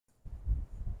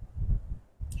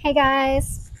Hey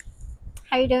guys,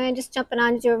 how you doing? Just jumping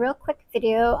on to do a real quick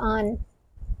video on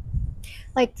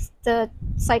like the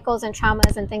cycles and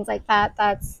traumas and things like that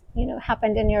that's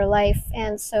happened in your life.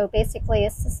 And so basically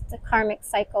it's just the karmic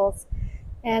cycles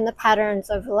and the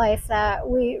patterns of life that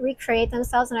we recreate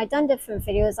themselves. And I've done different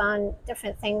videos on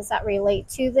different things that relate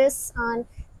to this on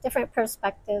different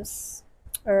perspectives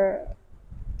or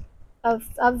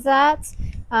of that,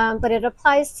 but it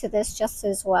applies to this just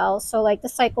as well. So like the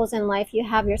cycles in life, you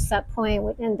have your set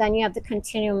point, and then you have the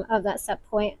continuum of that set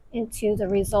point into the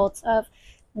results of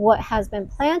what has been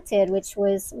planted, which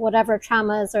was whatever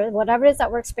traumas or whatever it is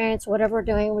that we're experiencing, whatever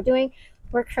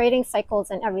we're creating cycles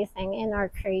in everything in our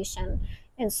creation.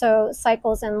 And so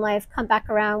cycles in life come back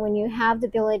around when you have the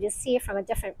ability to see it from a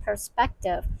different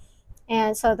perspective.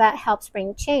 And so that helps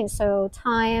bring change. So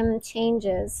time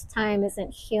changes, time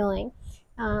isn't healing,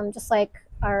 just like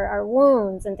our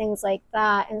wounds and things like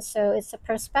that. And so it's a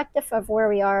perspective of where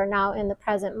we are now in the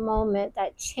present moment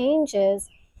that changes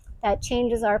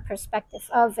our perspective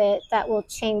of it, that will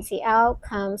change the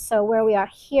outcome. So where we are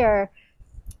here,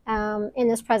 in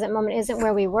this present moment isn't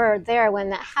where we were there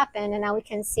when that happened. And now we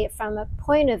can see it from a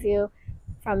point of view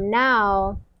from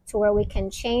now to where we can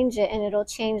change it, and it'll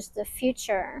change the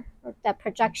future, or that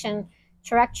projection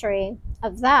trajectory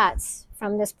of that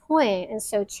from this point. And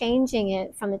so changing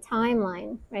it from the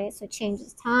timeline, right? So change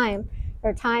is time,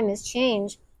 or time is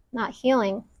change, not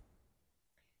healing.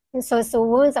 And so it's the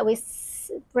wounds that we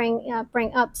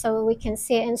bring up so we can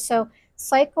see it. And so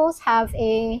cycles have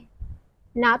a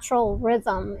natural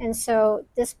rhythm, and so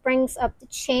this brings up the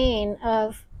chain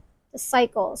of the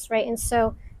cycles, right? And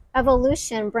so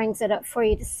evolution brings it up for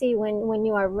you to see when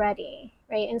you are ready,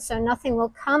 right? And so nothing will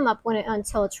come up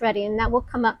until it's ready, and that will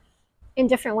come up in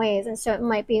different ways. And so it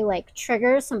might be like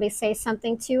triggers, somebody say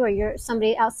something to you, or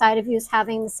somebody outside of you is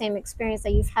having the same experience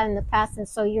that you've had in the past, and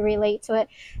so you relate to it,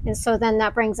 and so then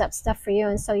that brings up stuff for you,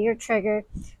 and so you're triggered.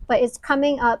 But it's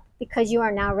coming up because you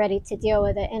are now ready to deal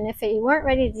with it. And if you weren't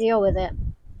ready to deal with it,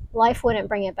 life wouldn't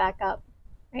bring it back up,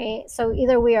 right? So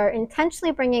either we are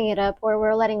intentionally bringing it up, or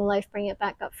we're letting life bring it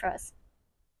back up for us,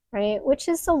 right? Which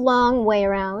is a long way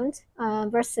around,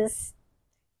 versus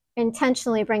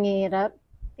intentionally bringing it up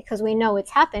because we know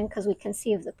it's happened, because we can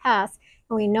see of the past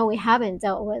and we know we haven't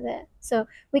dealt with it. So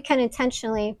we can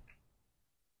intentionally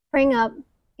bring up,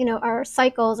 our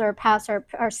cycles, our past,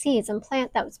 our seeds, and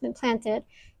plant that's been planted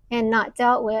and not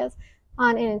dealt with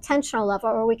on an intentional level,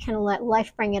 or we can let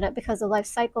life bring it up, because the life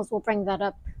cycles will bring that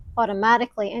up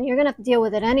automatically, and you're going to have to deal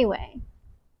with it anyway.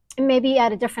 And maybe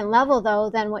at a different level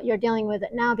though than what you're dealing with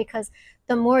it now, because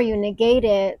the more you negate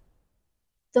it,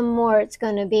 the more it's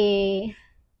going to be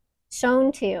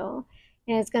shown to you,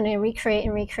 and it's going to recreate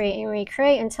and recreate and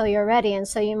recreate until you're ready. And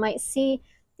so you might see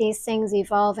these things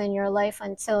evolve in your life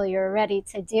until you're ready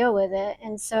to deal with it.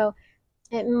 And so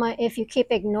it might, if you keep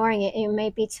ignoring it, it may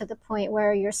be to the point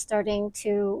where you're starting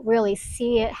to really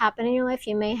see it happen in your life.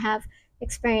 You may have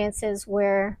experiences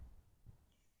where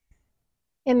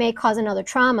it may cause another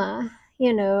trauma,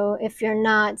 if you're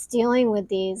not dealing with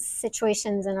these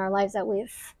situations in our lives that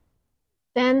we've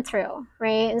been through,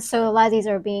 right? And so a lot of these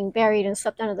are being buried and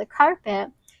swept under the carpet,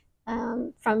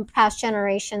 from past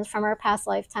generations, from our past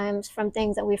lifetimes, from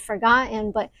things that we've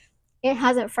forgotten, but it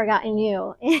hasn't forgotten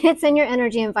you. It's in your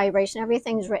energy and vibration.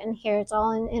 Everything's written here. It's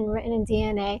all written in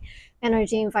DNA,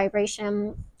 energy and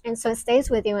vibration. And so it stays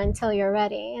with you until you're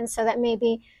ready. And so that may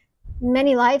be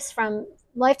many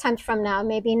lifetimes from now,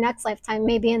 maybe next lifetime,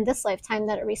 maybe in this lifetime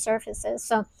that it resurfaces.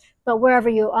 So, but wherever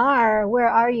you are, where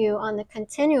are you on the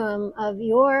continuum of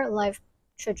your life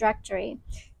trajectory?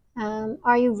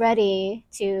 Are you ready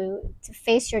to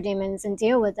face your demons and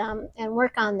deal with them and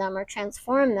work on them or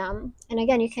transform them? And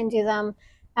again, you can do them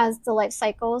as the life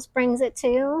cycles brings it to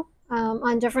you,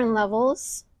 on different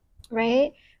levels,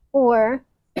 right? Or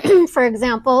for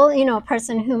example, a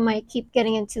person who might keep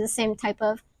getting into the same type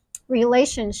of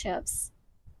relationships,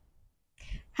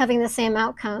 having the same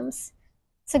outcomes.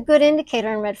 It's a good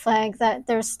indicator and red flag that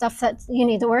there's stuff that you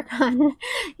need to work on,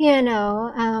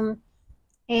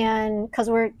 and because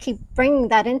we keep bringing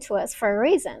that into us for a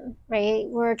reason, right?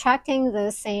 We're attracting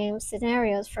the same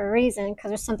scenarios for a reason, because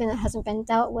there's something that hasn't been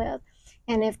dealt with.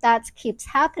 And if that keeps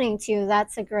happening to you,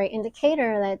 that's a great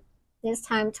indicator that it's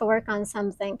time to work on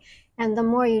something. And the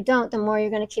more you don't, the more you're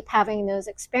going to keep having those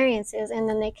experiences, and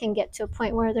then they can get to a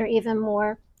point where they're even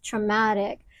more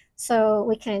traumatic. So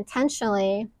we can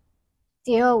intentionally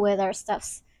deal with our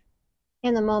stuffs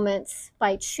in the moments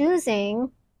by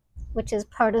choosing, which is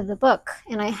part of the book.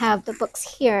 And I have the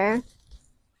books here,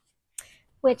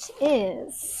 which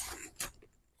is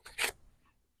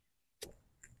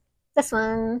this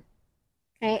one,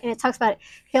 right? And it talks about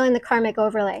healing the karmic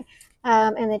overlay.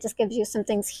 And it just gives you some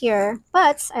things here.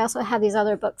 But I also have these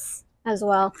other books as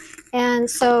well. And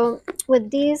so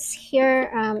with these here,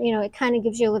 it kind of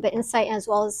gives you a little bit insight, as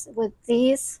well as with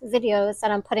these videos that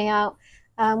I'm putting out.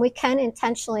 We can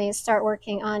intentionally start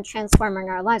working on transforming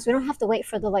our lives. We don't have to wait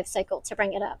for the life cycle to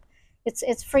bring it up.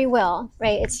 It's free will,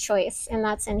 right? It's choice, and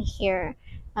that's in here.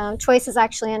 Choice is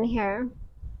actually in here.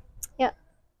 Yeah,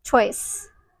 choice.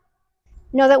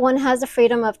 Know that one has the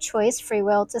freedom of choice, free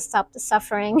will, to stop the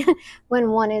suffering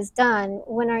when one is done.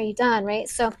 When are you done, right?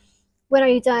 So when are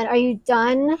you done? Are you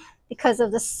done because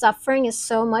of the suffering is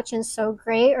so much and so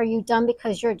great? Or are you done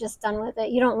because you're just done with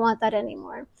it? You don't want that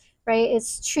anymore, right?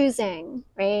 It's choosing,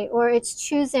 right? Or it's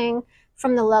choosing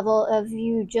from the level of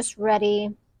you just ready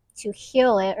to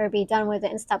heal it or be done with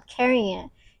it and stop carrying it,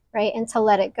 right? And to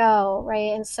let it go,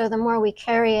 right? And so the more we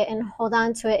carry it and hold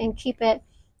on to it and keep it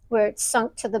where it's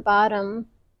sunk to the bottom,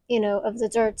 of the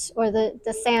dirt or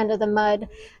the sand or the mud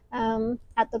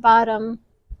at the bottom,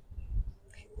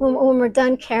 when we're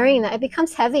done carrying that, it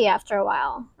becomes heavy after a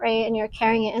while, right? And you're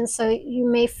carrying it. And so you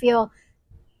may feel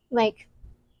like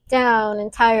down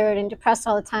and tired and depressed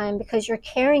all the time because you're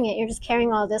carrying it. You're just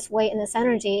carrying all this weight and this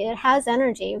energy. It has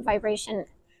energy, vibration.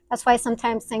 That's why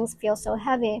sometimes things feel so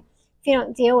heavy if you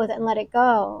don't deal with it and let it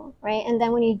go, right? And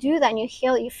then when you do that and you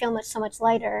heal it, you feel so much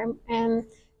lighter and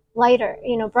lighter,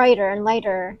 brighter and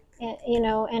lighter,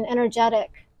 and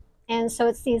energetic. And so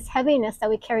it's these heaviness that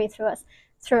we carry through us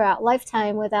throughout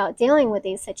lifetime without dealing with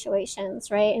these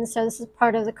situations, right? And so this is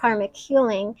part of the karmic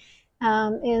healing,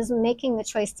 is making the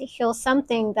choice to heal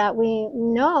something that we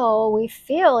know, we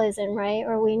feel isn't right,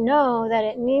 or we know that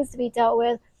it needs to be dealt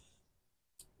with,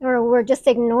 or we're just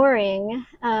ignoring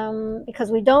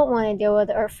because we don't want to deal with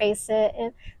it or face it,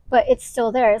 but it's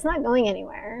still there. It's not going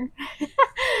anywhere.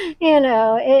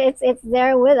 It's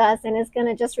there with us, and it's going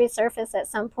to just resurface at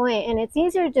some point. And it's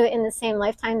easier to do it in the same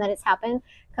lifetime that it's happened,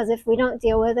 because if we don't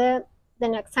deal with it, the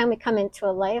next time we come into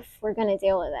a life, we're going to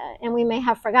deal with it. And we may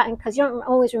have forgotten, because you don't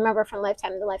always remember from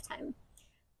lifetime to lifetime,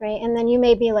 right? And then you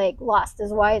may be like lost,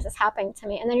 as why is this happening to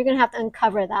me? And then you're going to have to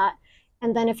uncover that.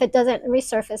 And then if it doesn't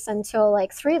resurface until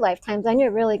like 3 lifetimes, then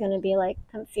you're really going to be like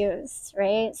confused,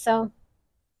 right? So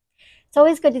it's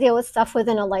always good to deal with stuff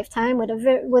within a lifetime,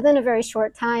 within a very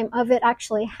short time of it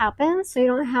actually happens, so you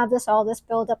don't have all this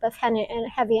buildup of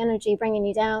heavy energy bringing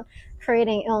you down,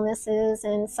 creating illnesses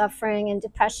and suffering and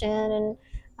depression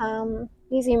and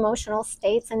these emotional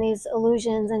states and these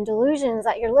illusions and delusions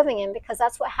that you're living in, because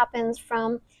that's what happens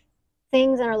from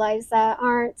things in our lives that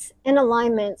aren't in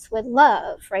alignment with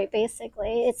love, right?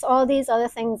 Basically, it's all these other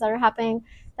things that are happening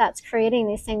that's creating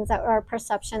these things that are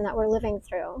perception that we're living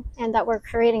through and that we're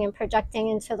creating and projecting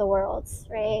into the world,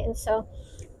 right? And so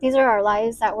these are our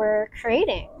lives that we're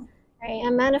creating, right?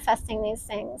 And manifesting these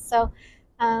things. So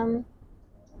to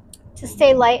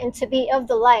stay light and to be of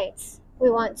the light, we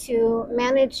want to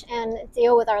manage and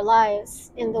deal with our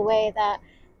lives in the way that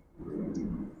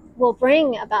will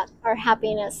bring about our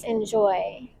happiness and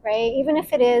joy, right? Even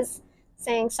if it is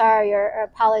saying sorry or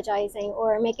apologizing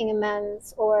or making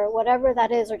amends or whatever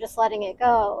that is, or just letting it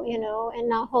go, and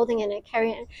not holding it and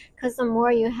carrying it. Because the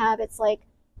more you have, it's like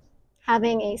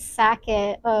having a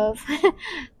sacket of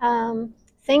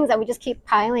things that we just keep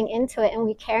piling into it, and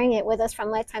we carrying it with us from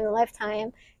lifetime to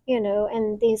lifetime, and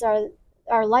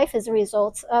our life is a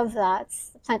result of that,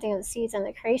 the planting of the seeds and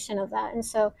the creation of that. And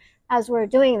so as we're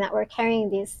doing that, we're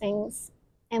carrying these things,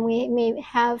 and we may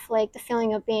have like the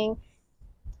feeling of being,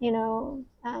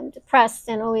 depressed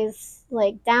and always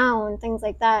like down, things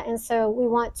like that. And so we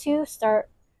want to start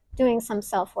doing some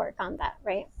self-work on that,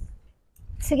 right?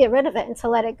 To get rid of it and to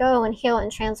let it go and heal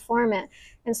and transform it.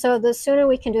 And so the sooner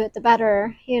we can do it, the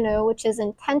better, which is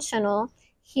intentional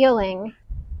healing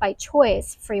by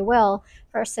choice, free will,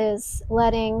 versus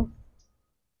letting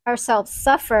ourselves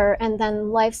suffer and then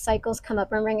life cycles come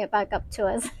up and bring it back up to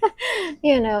us,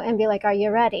 and be like, are you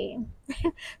ready?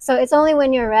 So it's only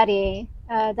when you're ready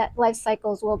that life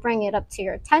cycles will bring it up to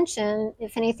your attention,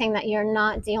 if anything that you're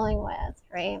not dealing with,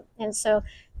 right? And so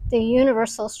the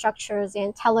universal structures, the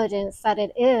intelligence that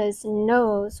it is,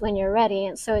 knows when you're ready,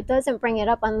 and so it doesn't bring it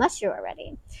up unless you are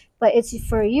ready. But it's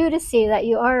for you to see that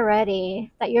you are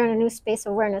ready, that you're in a new space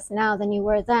of awareness now than you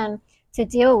were then, to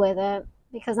deal with it,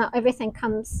 because not everything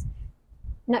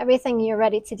you're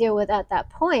ready to deal with at that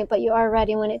point, but you are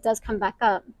ready when it does come back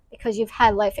up, because you've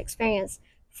had life experience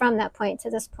from that point to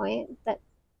this point that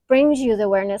brings you the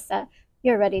awareness that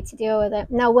you're ready to deal with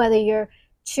it. Now, whether you're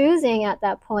choosing at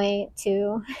that point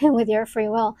to, with your free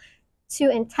will, to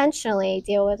intentionally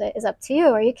deal with it is up to you,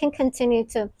 or you can continue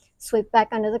to sweep back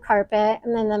under the carpet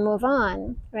and then move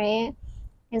on, right?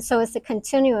 And so it's the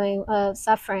continuing of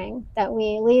suffering that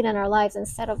we lead in our lives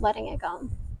instead of letting it go,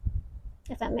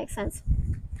 if that makes sense.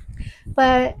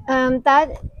 But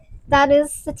that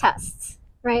is the test,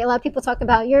 right? A lot of people talk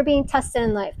about you're being tested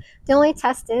in life. The only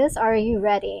test is, are you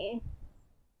ready,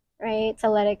 right, to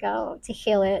let it go, to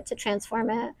heal it, to transform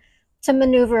it, to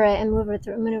maneuver it and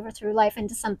maneuver through life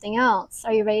into something else?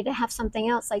 Are you ready to have something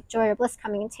else like joy or bliss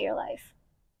coming into your life?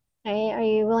 Right? Are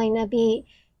you willing to be?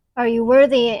 Are you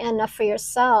worthy enough for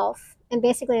yourself? And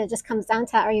basically, it just comes down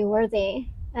to, are you worthy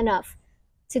enough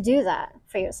to do that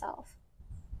for yourself,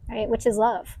 right? Which is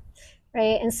love,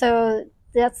 right? And so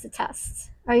that's the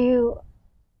test. Are you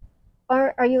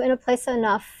in a place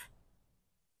enough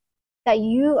that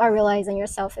you are realizing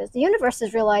yourself is? The universe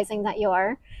is realizing that you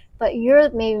are, but you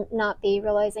may not be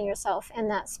realizing yourself in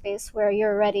that space where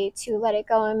you're ready to let it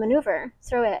go and maneuver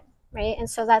through it, right? And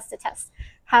so that's the test.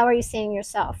 How are you seeing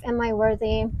yourself? Am I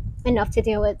worthy enough to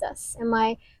deal with this? Am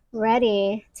I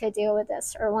ready to deal with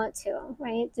this or want to,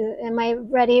 right? Am I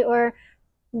ready or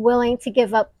willing to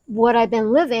give up what I've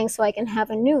been living so I can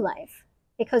have a new life?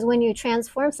 Because when you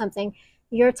transform something,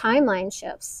 your timeline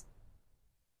shifts.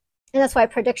 And that's why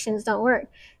predictions don't work.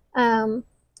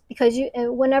 Because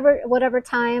whatever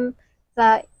time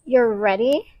that you're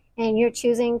ready and you're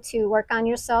choosing to work on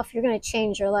yourself, you're going to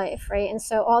change your life, right? And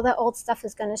so all that old stuff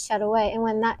is going to shed away. And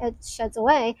when it sheds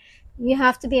away, you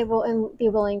have to be able and be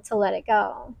willing to let it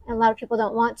go. And a lot of people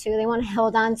don't want to. They want to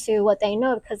hold on to what they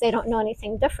know because they don't know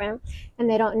anything different, and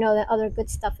they don't know that other good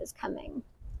stuff is coming.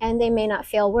 And they may not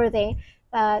feel worthy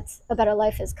that a better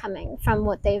life is coming from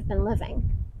what they've been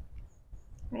living,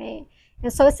 right?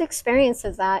 And so it's the experience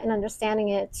of that and understanding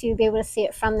it to be able to see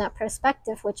it from that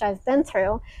perspective, which I've been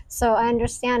through. So I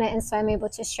understand it, and so I'm able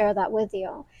to share that with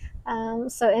you.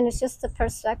 And it's just the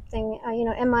perspective,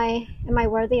 am I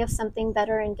worthy of something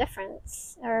better and different,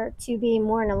 or to be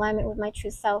more in alignment with my true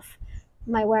self,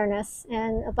 my awareness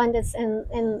and abundance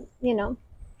and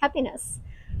happiness.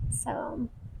 So,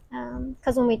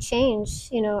 because when we change,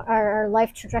 our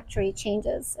life trajectory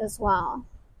changes as well,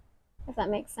 if that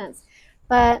makes sense.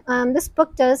 But this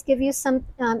book does give you some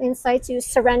insights. You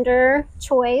surrender,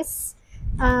 choice,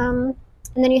 and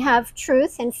then you have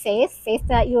truth and faith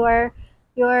that you're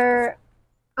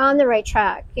on the right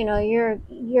track.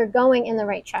 You're going in the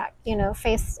right track.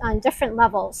 Faith on different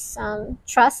levels: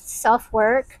 trust,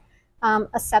 self-work,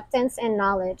 acceptance, and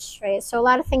knowledge. Right. So a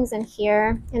lot of things in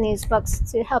here in these books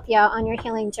to help you out on your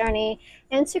healing journey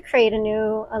and to create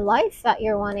a life that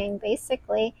you're wanting,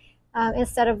 basically.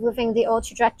 Instead of living the old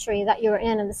trajectory that you were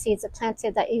in and the seeds that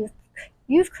planted that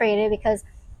you've created, because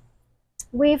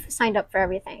we've signed up for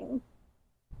everything,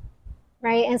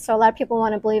 right? And so a lot of people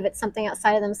want to believe it's something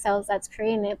outside of themselves that's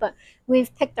creating it, but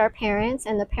we've picked our parents,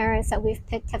 and the parents that we've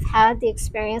picked have had the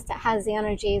experience that has the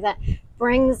energy that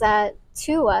brings that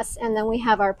to us, and then we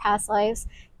have our past lives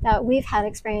that we've had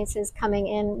experiences coming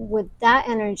in with that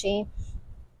energy.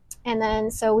 And then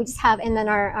so we just have, and then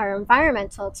our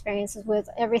environmental experiences with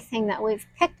everything that we've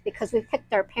picked, because we've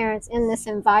picked our parents in this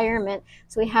environment.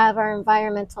 So we have our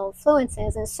environmental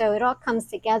influences, and so it all comes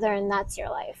together, and that's your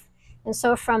life. And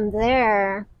so from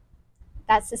there,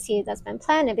 that's the seed that's been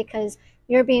planted, because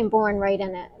you're being born right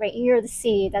in it, right? You're the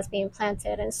seed that's being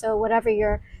planted. And so whatever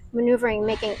you're maneuvering,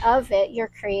 making of it, you're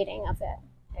creating of it,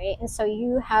 right? And so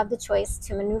you have the choice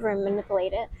to maneuver and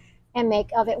manipulate it and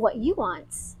make of it what you want.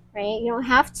 Right? You don't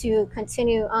have to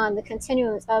continue on the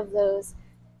continuums of those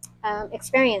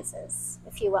experiences,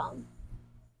 if you will.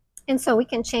 And so we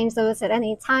can change those at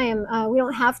any time. We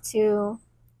don't have to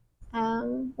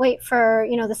wait for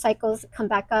the cycles to come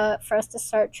back up for us to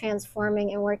start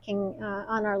transforming and working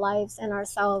on our lives and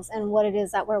ourselves and what it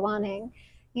is that we're wanting.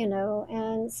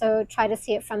 And so try to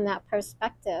see it from that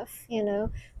perspective.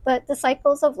 But the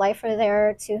cycles of life are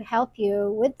there to help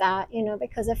you with that.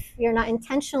 Because if you're not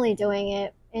intentionally doing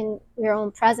it in your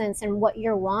own presence and what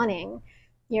you're wanting,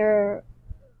 you're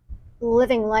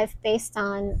living life based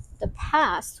on the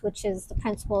past, which is the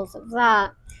principles of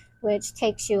that, which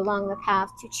takes you along the path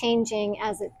to changing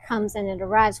as it comes and it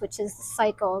arrives, which is the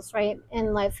cycles, right?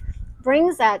 And life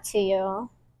brings that to you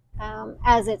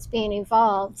as it's being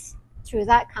evolved through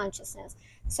that consciousness.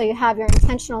 So you have your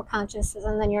intentional consciousness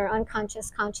and then your unconscious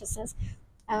consciousness,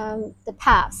 the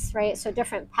paths, right? So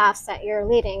different paths that you're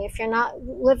leading. If you're not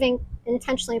living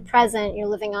intentionally present, you're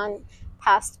living on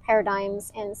past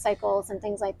paradigms and cycles and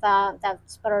things like that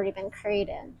that's already been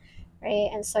created, right?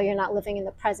 And so you're not living in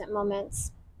the present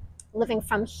moments, living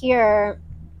from here,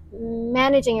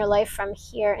 managing your life from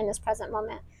here in this present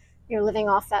moment. You're living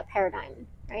off that paradigm,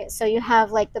 right? So you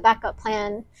have like the backup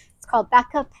plan. It's called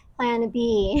backup plan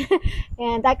B.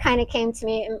 And that kind of came to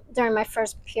me during my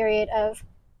first period of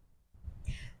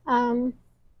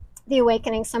the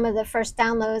awakening, some of the first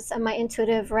downloads of my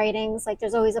intuitive writings, like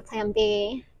there's always a plan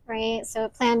B, right? So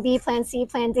plan B, plan C,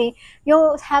 plan D.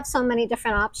 You'll have so many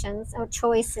different options or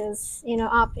choices,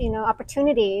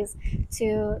 opportunities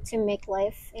to make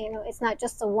life. It's not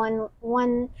just a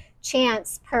one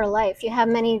chance per life. You have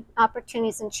many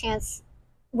opportunities and chance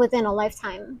within a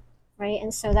lifetime, right?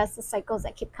 And so that's the cycles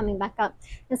that keep coming back up.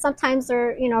 And sometimes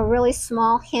they're, really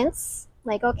small hints,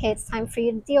 like, okay, it's time for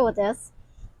you to deal with this.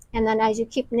 And then as you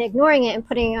keep ignoring it and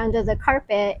putting it under the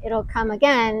carpet, it'll come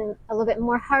again a little bit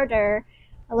more harder,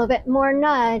 a little bit more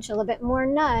nudge, a little bit more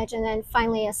nudge, and then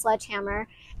finally a sledgehammer,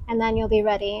 and then you'll be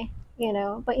ready,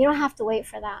 But you don't have to wait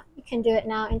for that. You can do it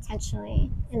now intentionally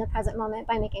in the present moment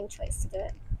by making a choice to do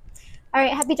it. All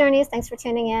right, happy journeys. Thanks for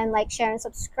tuning in. Like, share, and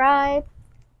subscribe.